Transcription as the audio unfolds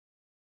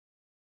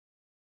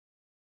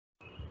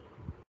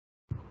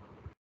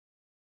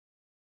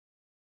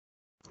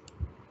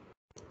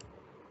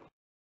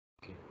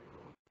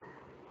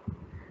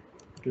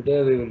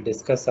Today we will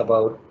discuss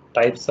about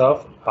types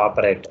of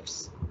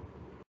operators.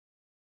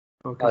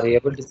 Okay, Are sir. you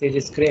able to see the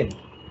screen?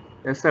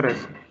 Yes, sir.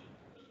 Yes.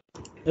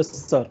 Yes,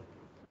 sir.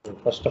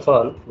 First of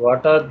all,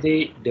 what are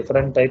the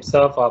different types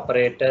of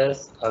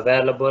operators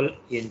available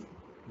in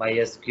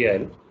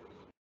MySQL?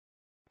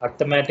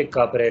 Arithmetic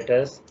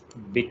operators,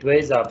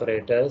 bitwise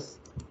operators,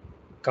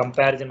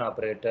 comparison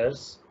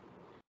operators,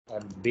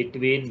 and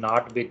between,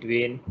 not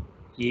between,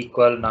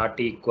 equal, not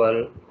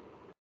equal,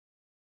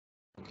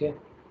 okay,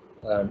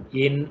 and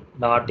in,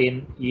 not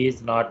in,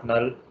 is not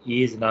null,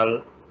 is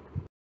null,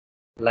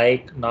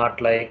 like,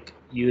 not like,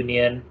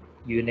 union,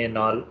 union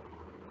all.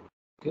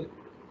 Okay.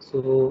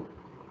 So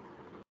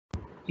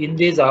in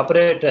these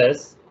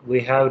operators,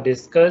 we have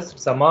discussed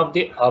some of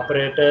the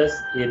operators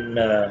in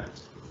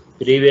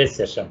previous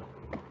session.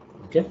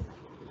 Okay.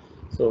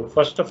 So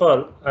first of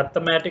all,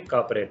 arithmetic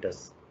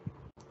operators.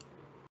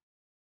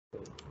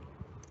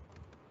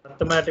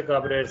 Arithmetic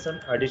operation: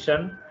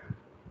 addition,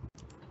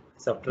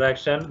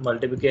 subtraction,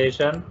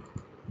 multiplication,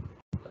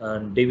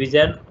 and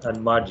division, and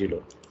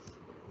modulo.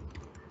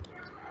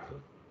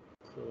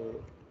 So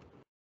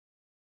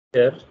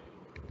here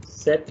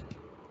set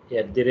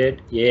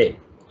 @a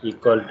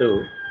equal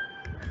to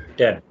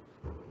 10.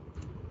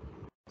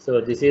 So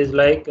this is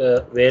like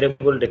a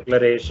variable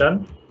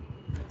declaration.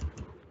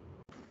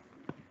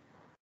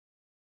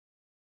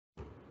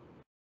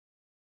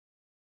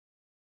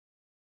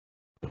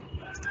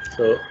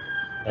 So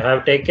I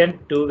have taken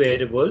two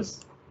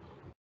variables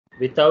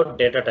without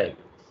data type.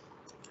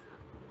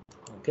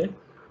 Okay.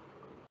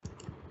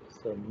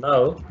 So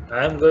now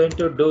I am going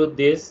to do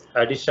this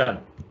addition: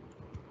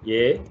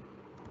 a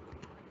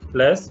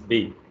plus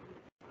b.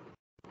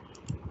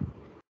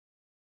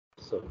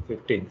 So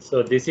 15.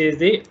 So this is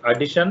the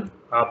addition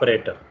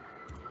operator.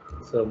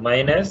 So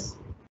minus,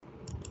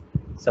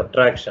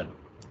 subtraction,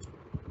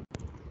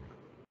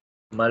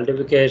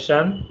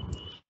 multiplication.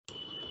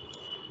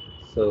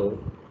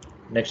 So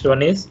next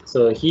one is,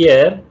 so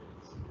here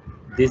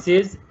this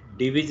is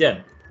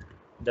division.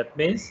 That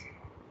means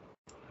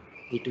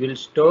it will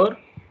store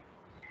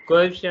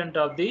coefficient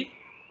of the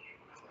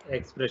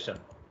expression.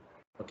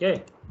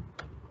 Okay.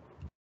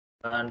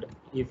 And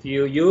if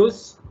you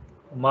use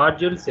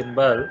module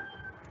symbol,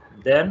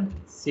 then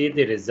see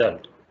the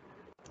result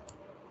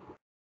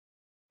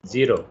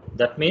 0.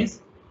 That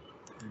means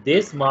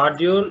this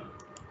module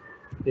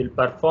will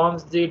perform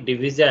the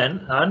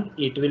division and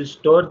it will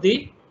store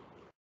the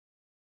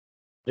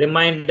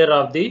remainder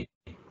of the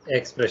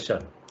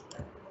expression.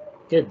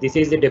 Okay, this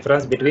is the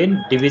difference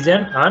between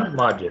division and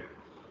module.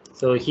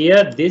 So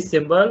here this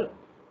symbol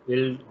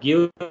will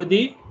give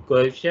the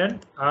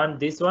coefficient and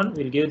this one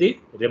will give the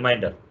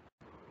remainder.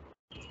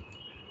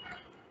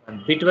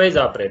 And bitwise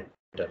operator.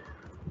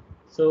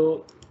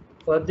 So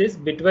for this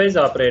bitwise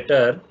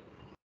operator,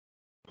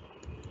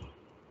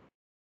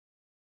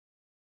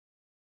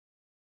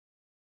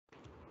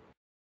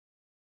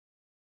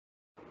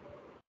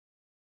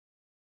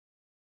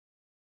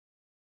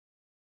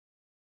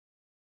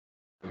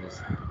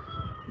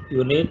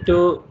 you need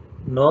to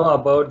know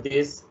about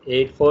this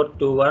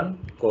 8421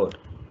 code.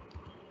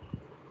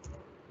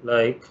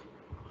 Like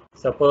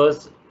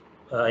suppose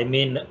I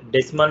mean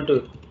decimal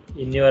to,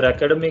 in your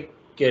academic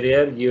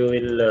career you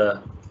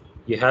will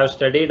you have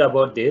studied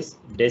about this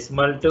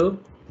decimal to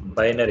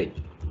binary.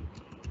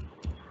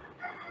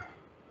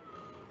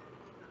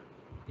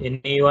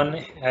 Anyone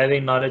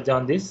having knowledge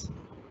on this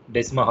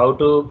decimal, how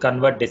to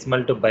convert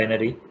decimal to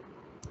binary?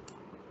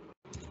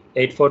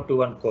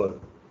 8421 code.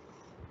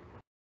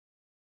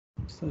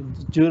 So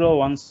 0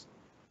 ones.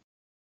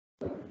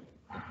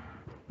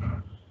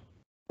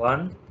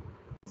 1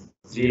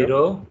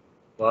 0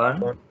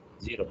 1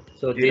 0.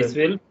 So this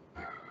will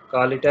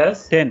call it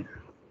as 10.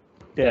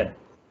 10.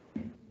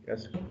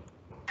 Yes.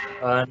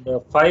 And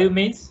 5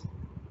 means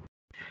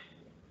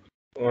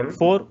 1.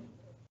 4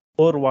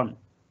 4 1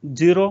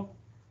 0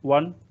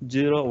 1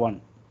 0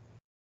 1.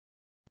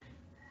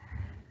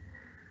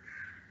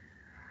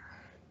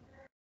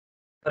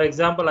 For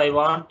example, I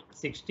want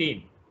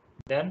 16.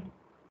 Then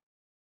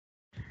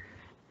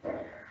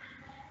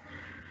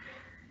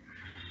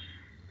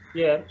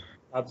here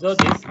observe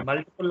this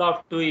multiple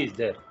of 2 is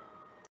there.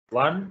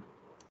 1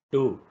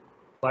 2.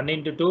 1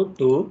 into 2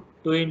 2.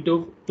 2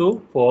 into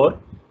 2 4.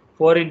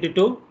 4 into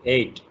 2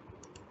 8.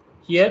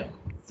 Here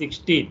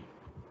 16.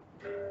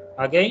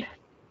 Again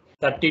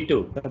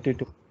 32.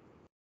 32.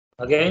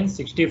 Again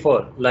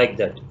 64, like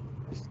that.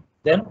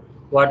 Then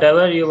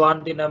whatever you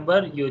want the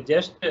number, you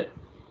just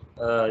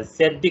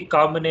set the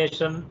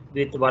combination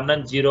with 1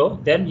 and 0,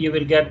 then you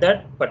will get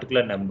that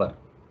particular number.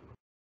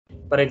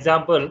 For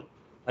example,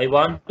 I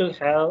want to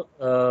have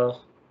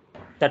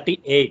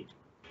 38.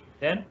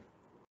 Then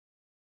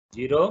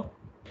 0,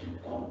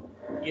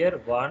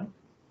 here 1,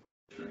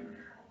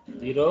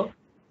 0,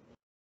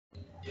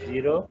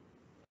 0,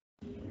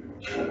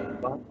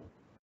 1,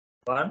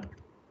 1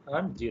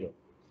 and 0.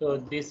 So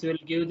this will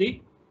give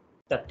the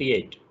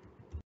 38,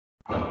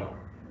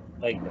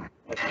 like that.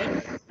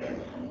 Okay.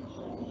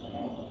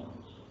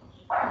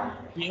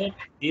 Here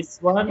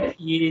this one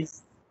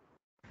is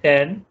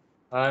 10,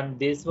 and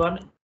this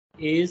one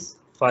is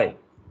 5.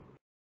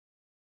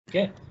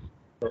 Okay,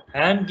 so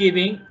and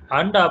giving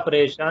AND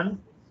operation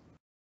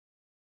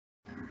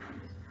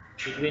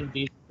between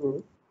these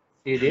two,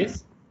 see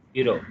this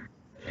 0.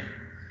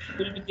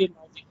 Will be the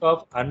logic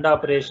of AND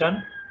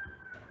operation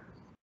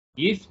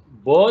if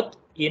both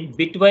in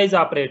bitwise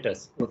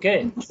operators.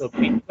 Okay, so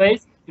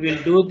bitwise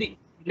will do the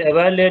will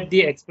evaluate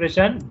the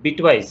expression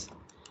bitwise.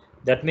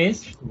 That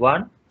means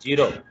 1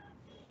 0.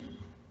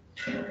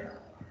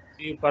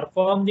 You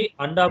perform the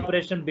AND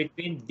operation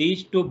between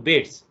these two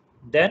bits,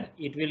 then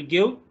it will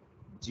give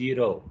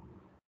 0.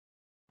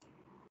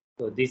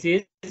 So this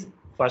is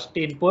first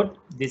input,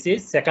 this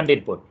is second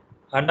input.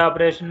 AND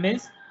operation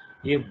means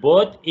if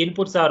both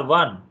inputs are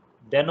 1,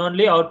 then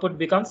only output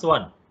becomes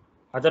 1.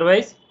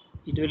 Otherwise,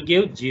 it will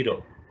give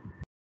 0.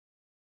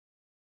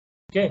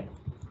 Okay.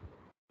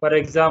 For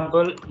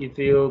example, if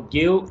you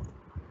give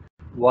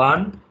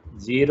 1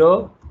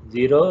 0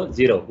 0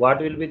 0,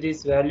 what will be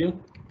this value?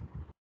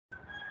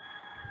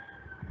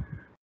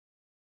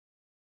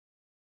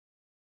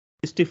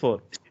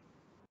 64.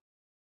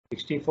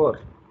 64.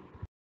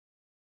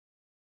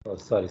 Oh,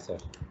 sorry, sir.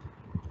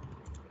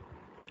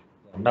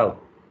 Now,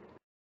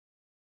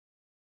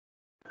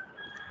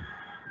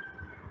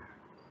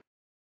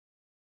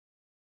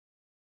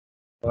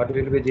 what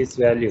will be this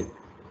value?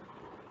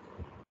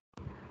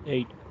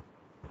 8.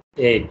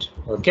 8.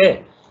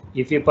 Okay.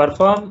 If you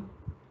perform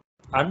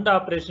AND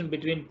operation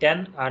between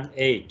 10 and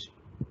 8,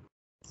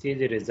 see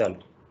the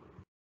result.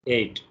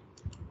 8.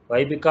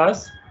 Why?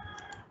 Because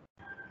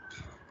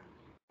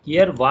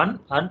here 1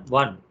 and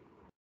 1.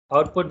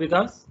 Output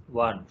becomes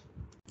 1.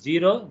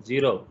 0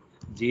 0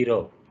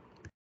 0.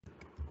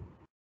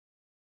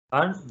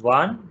 And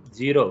 1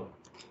 0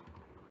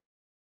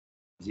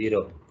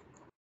 0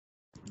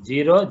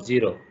 0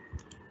 0.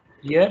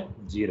 Here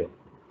 0.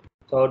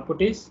 So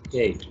output is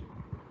 8.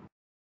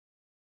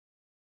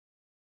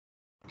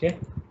 Okay.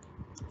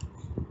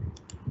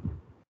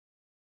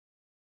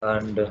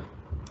 And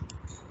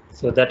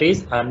so that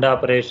is AND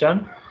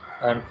operation.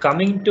 And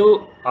coming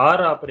to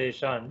OR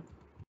operation,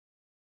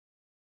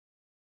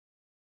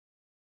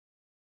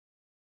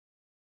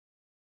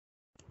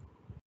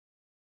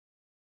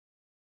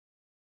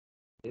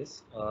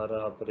 this OR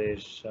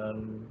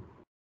operation.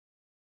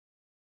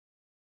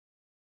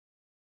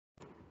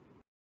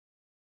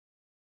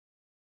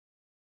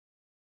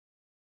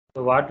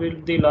 So what will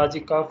be the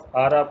logic of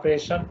OR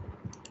operation?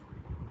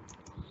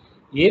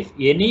 If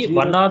any 0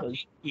 one of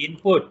plus the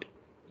input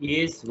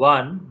is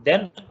 1,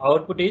 then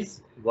output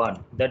is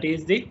 1. That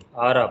is the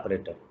OR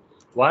operator.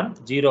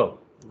 1 0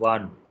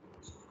 1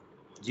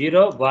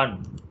 0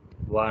 1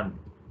 1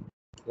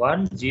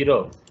 1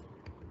 0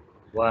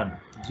 1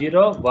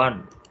 0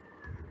 1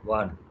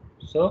 1.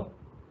 So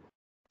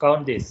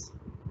count this: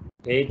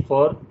 8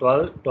 4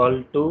 12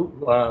 12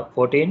 2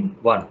 14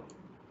 1.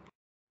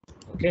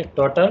 Okay,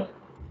 total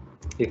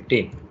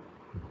 15.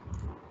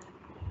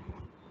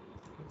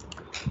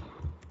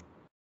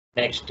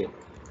 Next,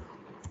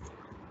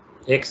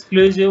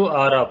 exclusive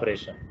OR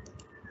operation.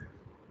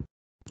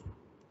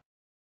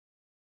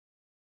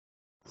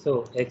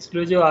 So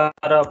exclusive OR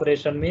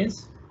operation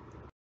means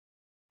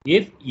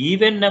if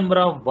even number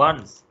of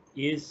ones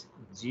is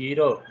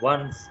 0,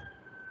 ones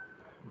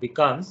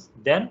becomes,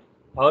 then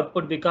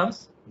output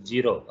becomes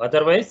 0,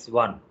 otherwise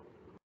 1.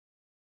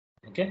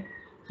 Okay,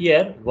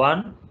 here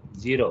 1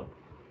 0.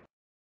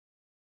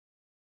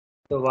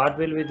 So what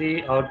will be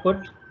the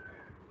output?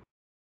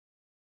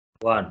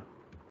 1.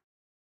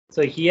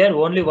 So here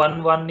only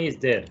one is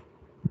there,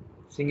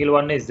 single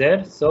 1 is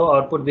there, so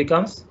output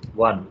becomes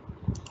 1.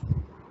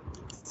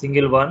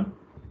 Single 1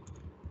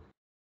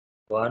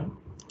 1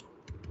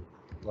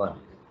 1.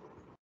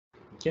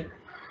 Okay,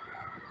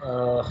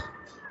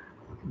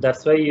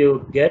 that's why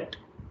you get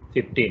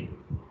 15.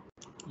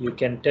 You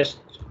can test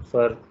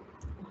for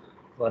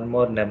one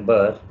more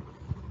number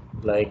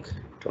like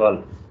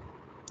 12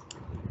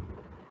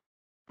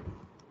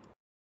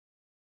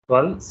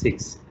 12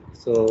 6.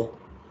 So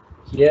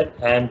here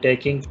I am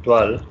taking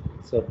 12,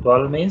 so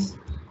 12 means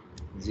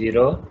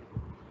 0,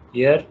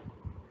 here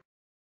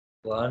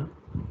 1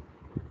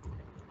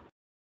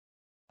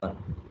 1.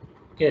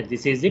 Okay,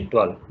 this is it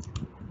 12.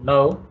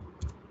 Now,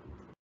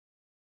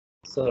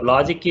 so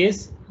logic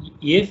is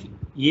if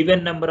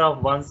even number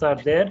of ones are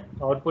there,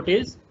 output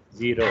is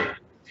 0.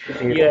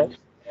 Here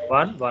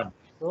 1 1.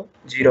 So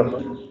 0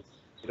 0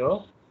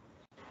 0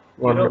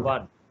 1 1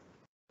 1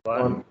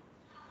 1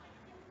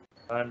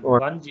 and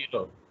 1 1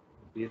 0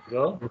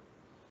 0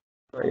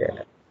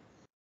 yeah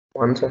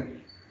 1 sir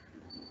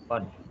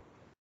 1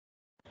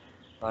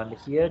 and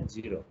here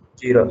 0.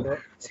 0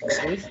 So 6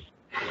 that is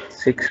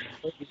 6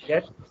 so we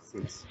get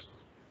 6.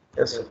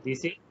 yes So sir.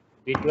 this is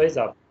bitwise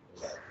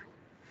operators.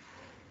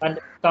 And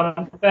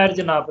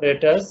comparison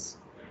operators: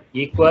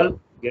 equal,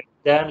 greater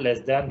than,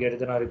 less than, greater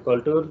than or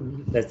equal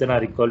to, less than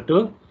or equal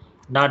to,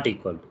 not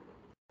equal to.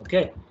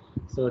 Okay.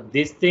 So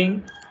this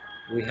thing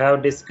we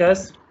have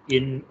discussed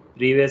in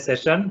previous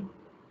session,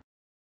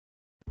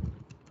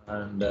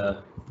 and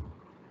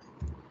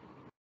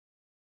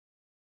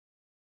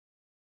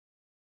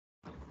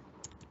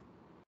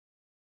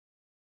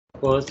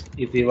Suppose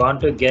if we want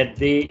to get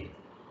the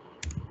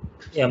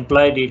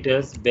employee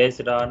details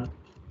based on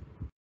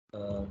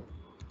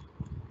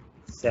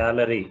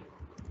salary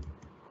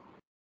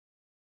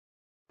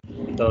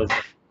 1000,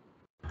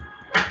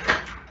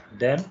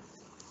 then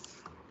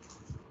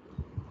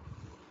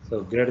so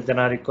greater than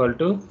or equal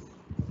to,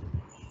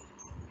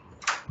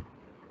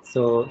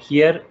 so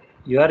here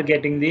you are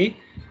getting the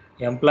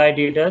employee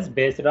details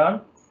based on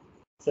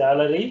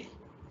salary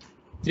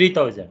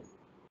 3000.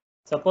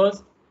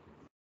 Suppose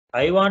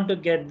I want to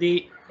get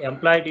the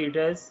employee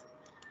details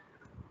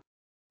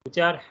which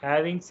are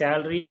having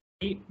salary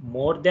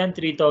more than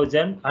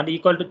 3000 and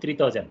equal to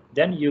 3000,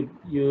 then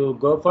you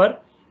go for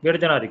greater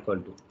than or equal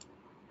to.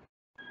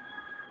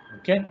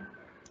 Okay,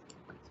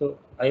 so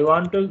I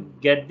want to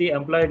get the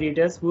employee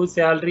details whose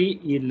salary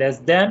is less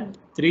than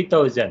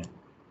 3000,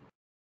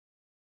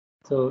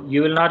 so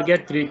you will not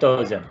get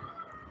 3000.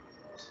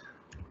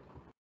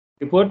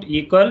 You put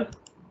equal,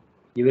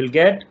 you will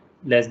get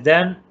less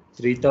than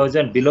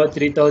 3000, below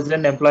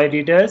 3000 employee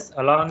details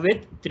along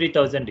with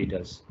 3000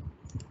 details.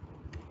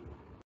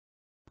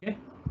 Okay,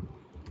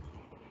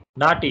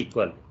 not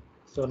equal,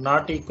 so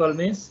not equal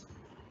means,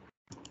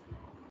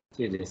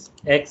 see this,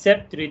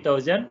 except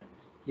 3000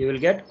 you will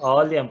get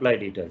all the employee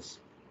details.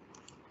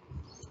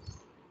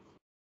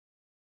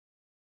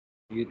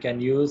 You can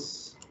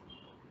use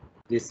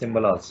this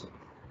symbol also.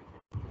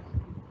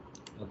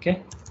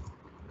 Okay,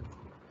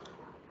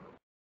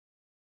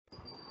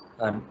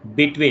 and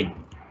between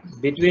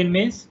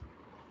means,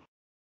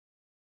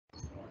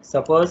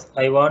 suppose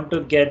I want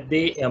to get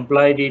the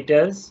employee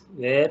details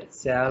where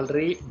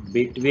salary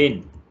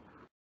between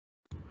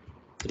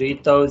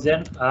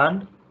 3000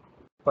 and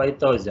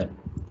 5000.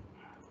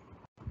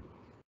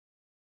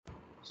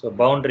 So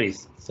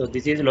boundaries, so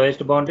this is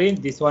lowest boundary,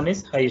 this one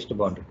is highest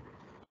boundary.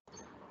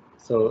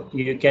 So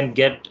you can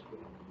get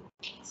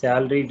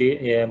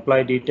salary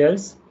employee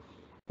details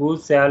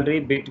whose salary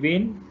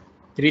between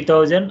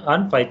 3000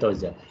 and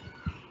 5000.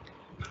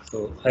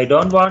 So I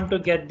don't want to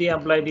get the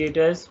employee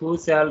details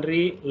whose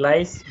salary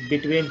lies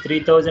between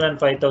 3000 and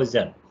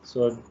 5000.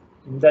 So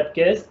in that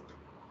case,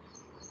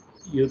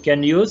 you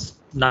can use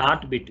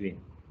not between.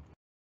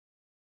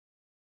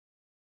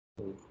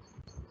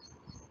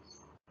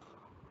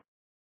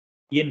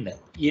 In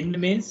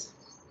means,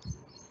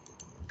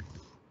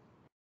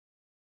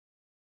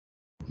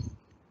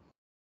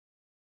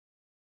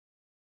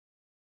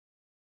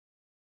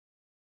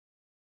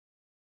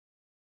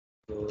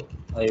 so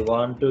I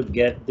want to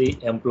get the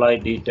employee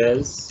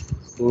details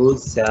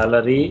whose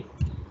salary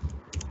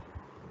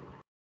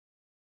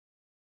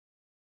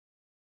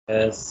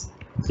is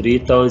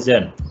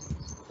 3000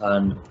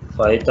 and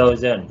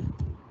 5000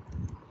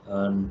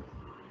 and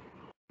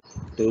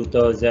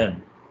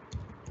 2000,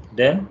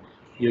 then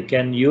you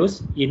can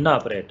use in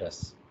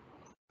operators.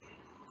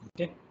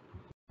 Okay,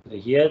 so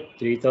here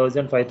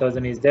 3000,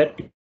 5000 is that.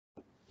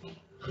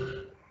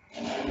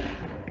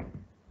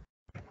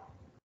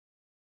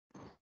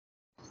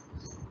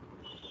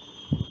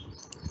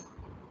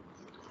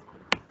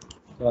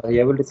 Are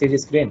you able to see the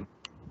screen?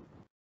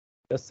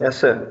 Yes, sir. Yes,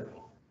 sir.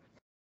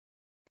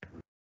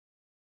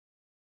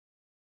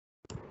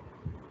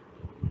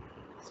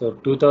 So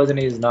 2000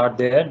 is not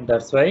there,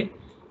 that's why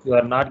you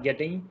are not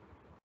getting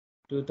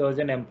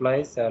 2000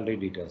 employees salary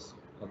details.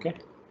 Okay,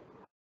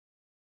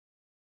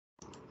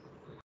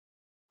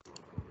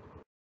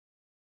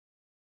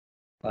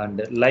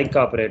 and like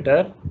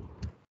operator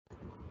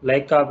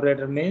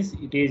means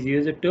it is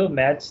used to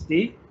match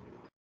the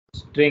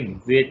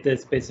string with a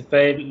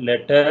specified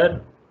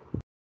letter.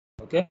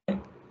 Okay,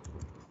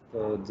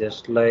 so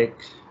just like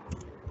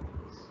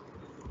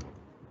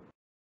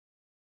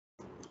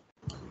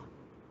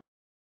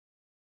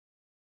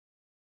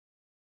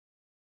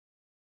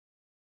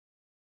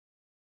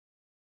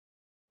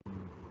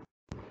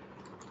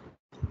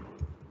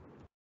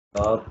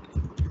not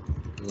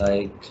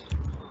like,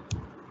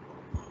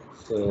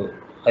 so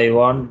I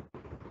want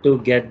to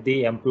get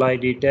the employee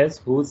details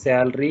whose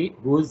salary,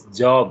 whose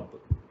job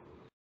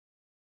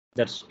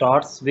that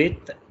starts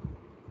with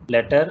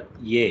letter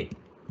A,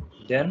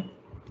 then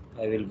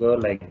I will go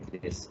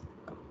like this,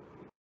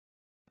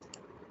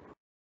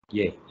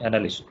 A,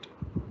 analyst.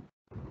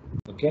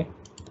 Okay,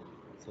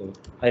 so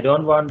I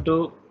don't want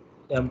to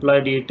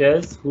employee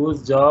details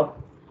whose job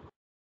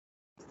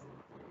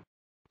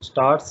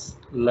starts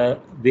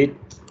with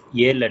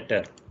A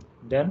letter,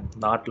 then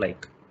not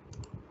like.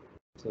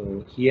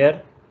 So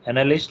here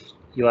analyst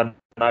you are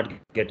not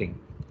getting.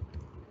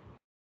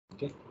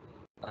 Okay,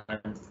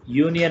 and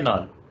union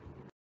all.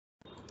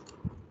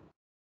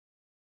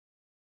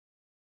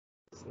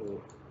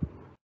 So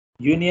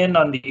union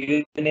all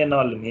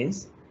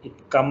means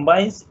it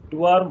combines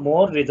two or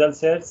more result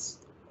sets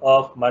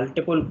of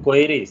multiple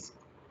queries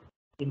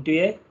into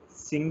a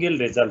single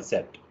result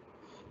set.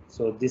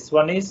 So this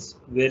one is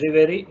very,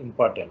 very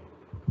important.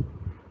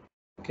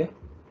 Okay.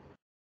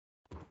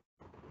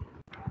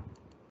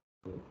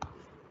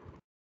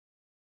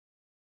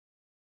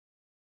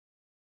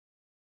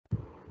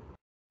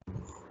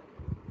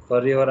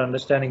 For your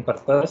understanding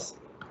purpose,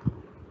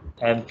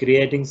 I am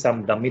creating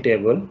some dummy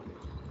table.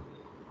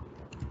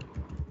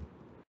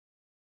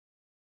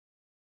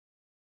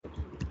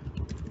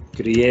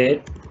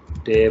 Create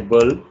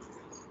table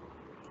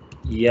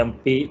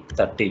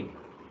emp30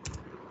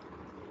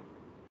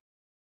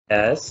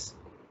 as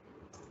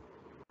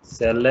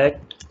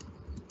select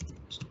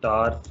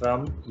star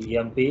from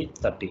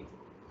emp30.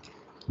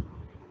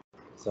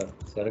 So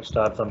select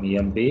star from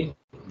emp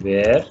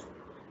where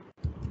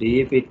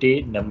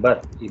dept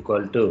number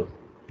equal to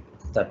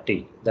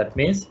 30. That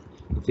means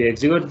if you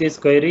execute this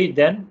query,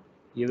 then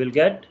you will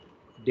get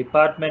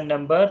department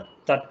number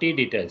 30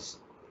 details.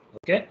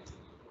 Okay.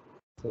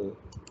 So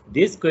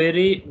this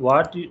query,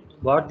 what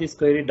this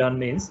query done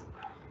means,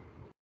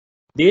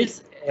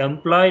 this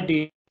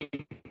employee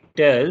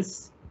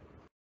details,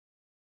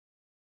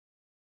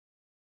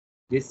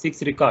 these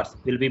 6 records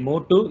will be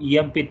moved to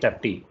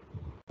emp30.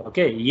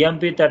 Okay,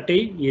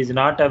 emp30 is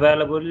not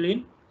available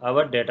in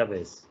our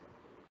database.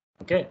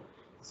 Okay,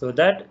 so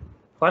that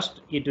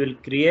first it will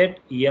create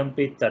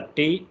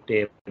emp30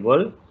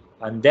 table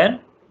and then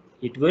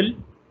it will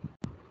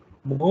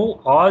move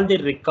all the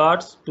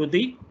records to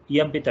the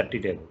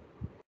emp30 table.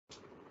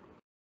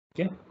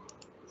 Okay,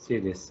 see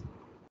this.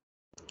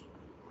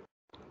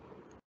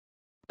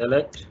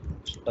 Select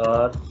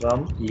star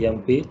from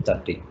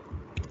emp30.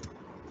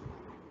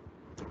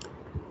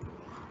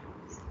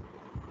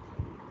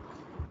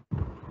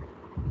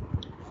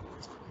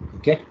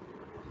 Okay.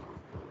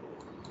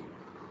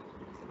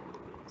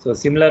 So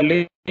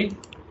similarly,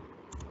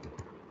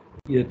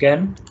 you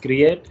can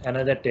create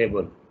another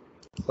table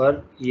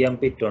for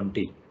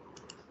emp20.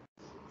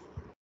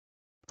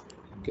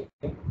 Okay.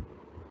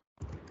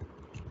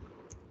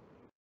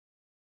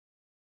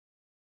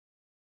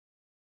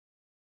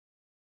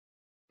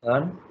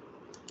 And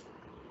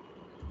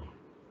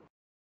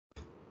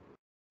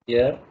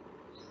here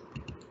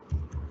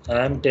I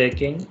am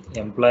taking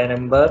employee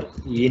number,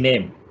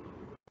 e-name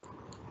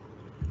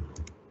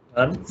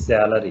and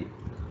salary.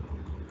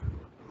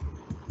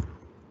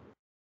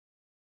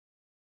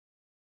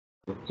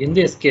 In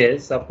this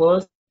case,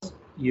 suppose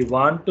you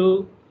want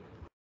to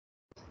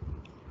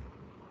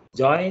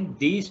join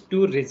these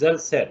two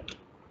result set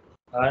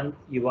and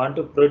you want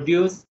to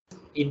produce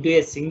into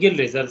a single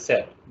result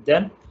set,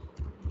 then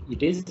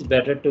it is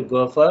better to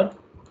go for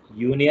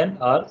union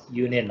or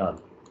union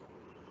all.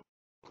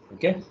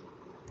 Okay.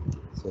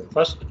 So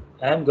first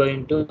I am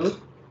going to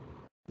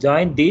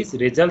join these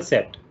result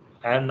set.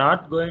 I am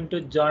not going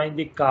to join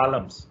the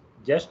columns.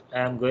 Just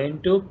I am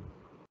going to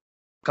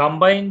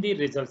combine the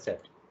result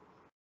set.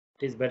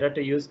 It is better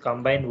to use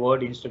combine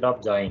word instead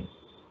of join.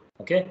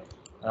 Okay.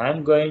 I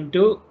am going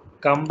to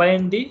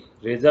combine the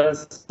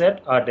result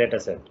set or data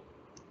set.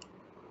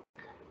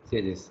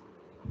 See this.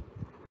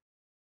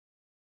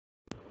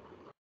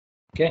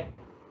 Okay.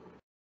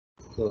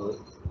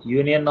 So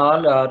union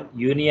all or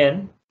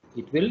union,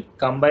 it will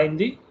combine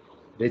the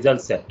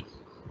result set.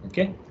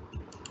 Okay.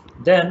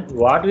 Then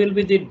what will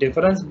be the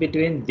difference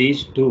between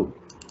these two?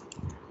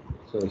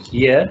 So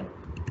here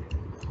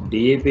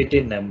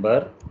dept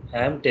number, I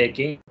am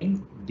taking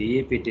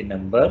dept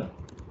number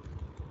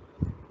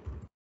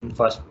in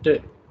first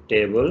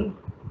table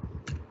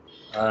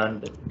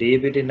and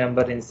dept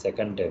number in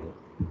second table.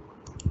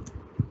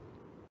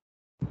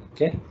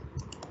 Okay,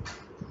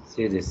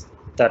 see this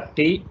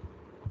 30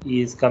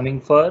 is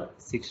coming for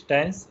 6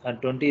 times and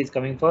 20 is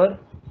coming for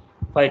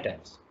 5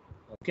 times.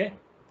 Okay,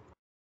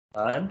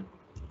 and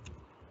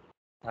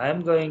I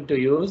am going to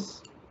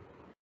use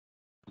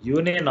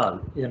union all,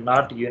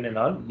 not union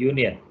all,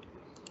 union.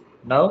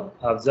 Now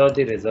observe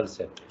the result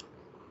set.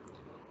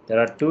 There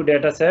are two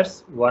data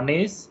sets. One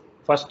is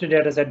first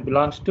data set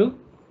belongs to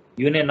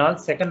union all,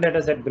 second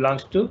data set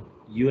belongs to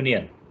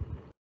union.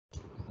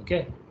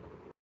 Okay.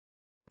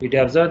 Did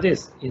you observe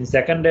this? In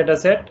second data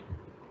set,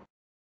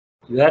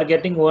 you are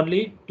getting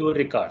only 2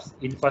 records.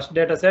 In first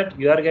data set,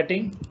 you are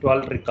getting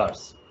 12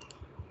 records.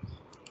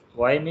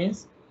 Why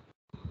means?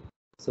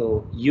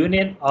 So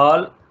union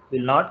all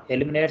will not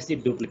eliminate the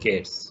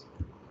duplicates.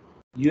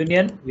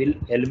 Union will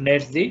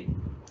eliminate the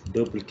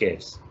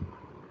duplicates.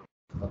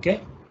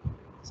 Okay.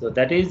 So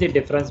that is the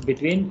difference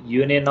between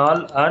union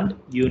all and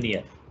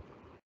union.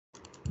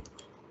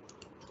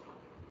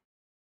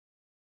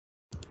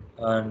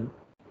 And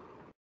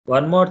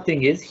one more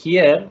thing is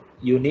here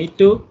you need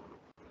to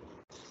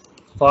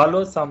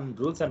follow some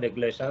rules and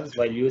regulations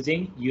while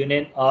using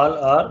union all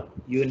or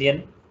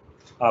union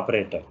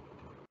operator.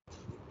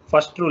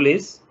 First rule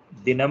is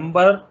the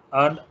number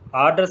and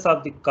orders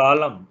of the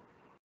column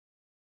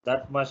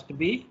that must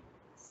be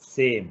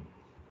same.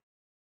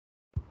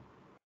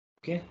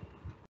 Okay.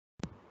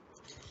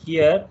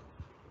 Here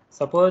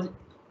suppose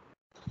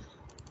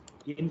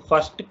in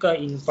first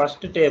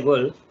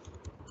table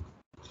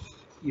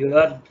you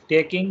are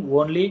taking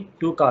only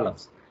 2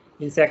 columns.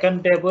 In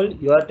second table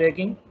you are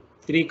taking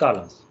 3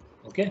 columns.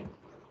 Okay,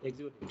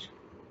 execute it.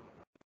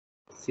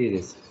 See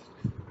this.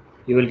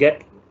 You will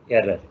get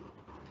error.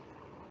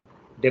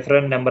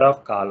 Different number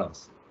of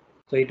columns.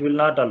 So it will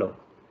not allow.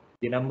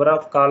 The number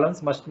of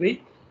columns must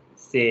be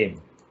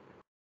same.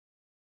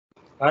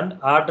 and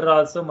order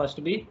also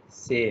must be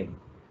same.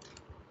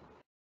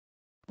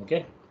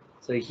 Okay,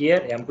 so here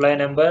employee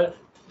number,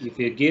 if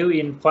you give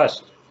in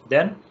first,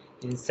 then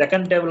in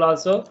second table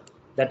also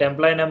that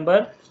employee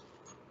number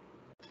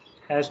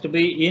has to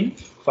be in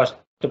first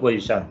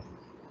position,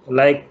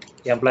 like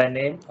employee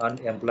name,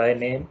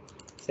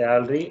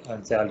 salary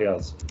and salary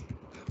also.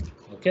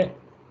 Okay,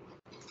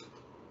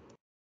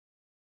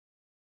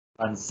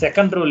 and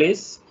second rule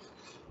is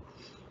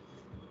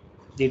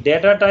the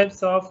data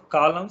types of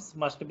columns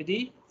must be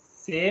the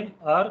same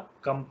or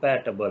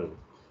compatible.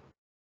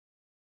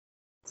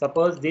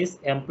 Suppose this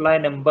employee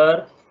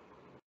number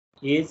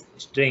is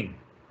string,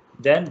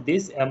 then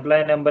this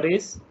employee number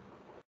is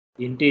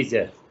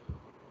integer.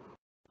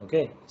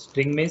 Okay,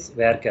 string means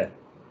varchar.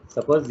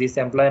 Suppose this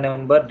employee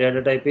number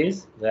data type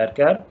is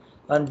varchar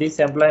and this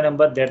employee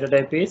number data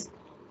type is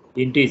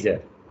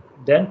integer,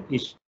 then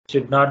it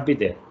should not be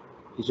there.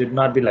 It should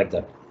not be like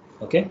that.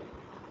 Okay,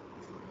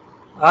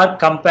 or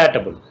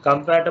compatible.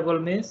 Compatible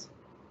means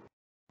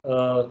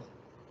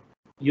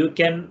you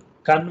can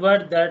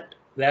convert that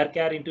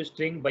varchar into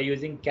string by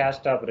using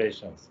convert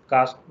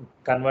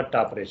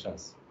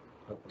operations.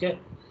 Okay,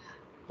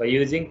 by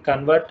using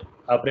convert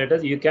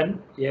operators you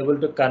can able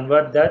to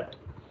convert that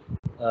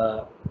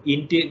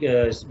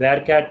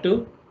varchar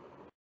to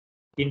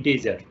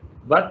integer,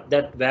 but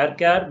that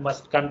varchar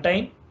must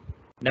contain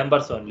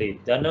numbers only,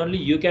 then only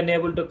you can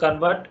able to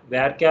convert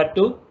varchar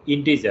to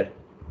integer.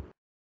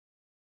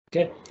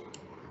 Okay,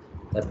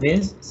 that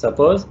means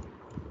suppose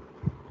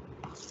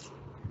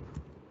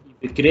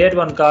if you create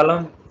one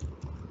column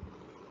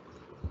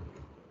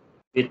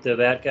with a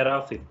varchar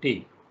of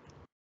 50.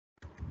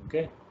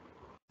 Okay,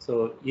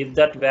 so if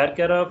that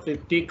varchar of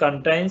 50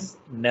 contains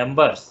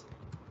numbers,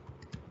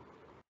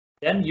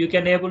 then you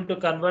can able to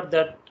convert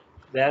that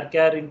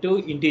varchar into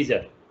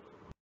integer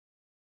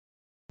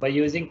by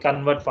using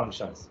convert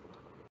functions.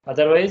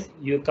 Otherwise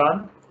you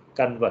can't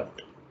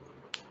convert.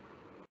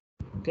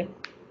 Okay,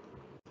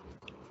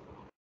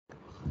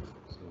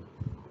 so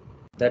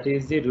that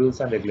is the rules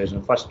and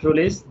regulation. First rule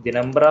is the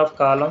number of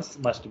columns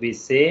must be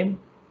same,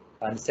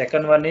 and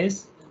second one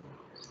is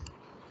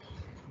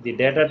the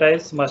data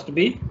types must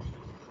be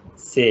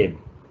same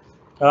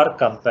or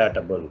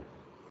compatible.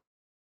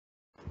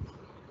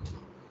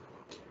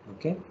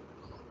 Okay,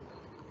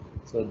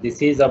 so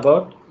this is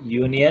about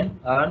union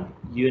and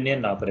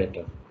union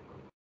operator.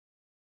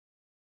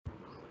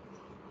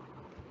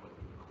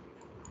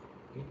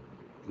 Okay.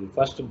 We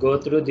first go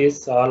through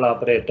these all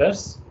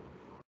operators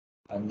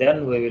and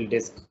then we will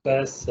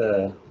discuss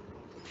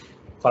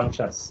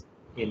functions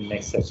in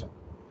next session.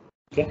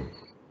 Okay.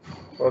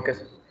 Okay,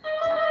 sir.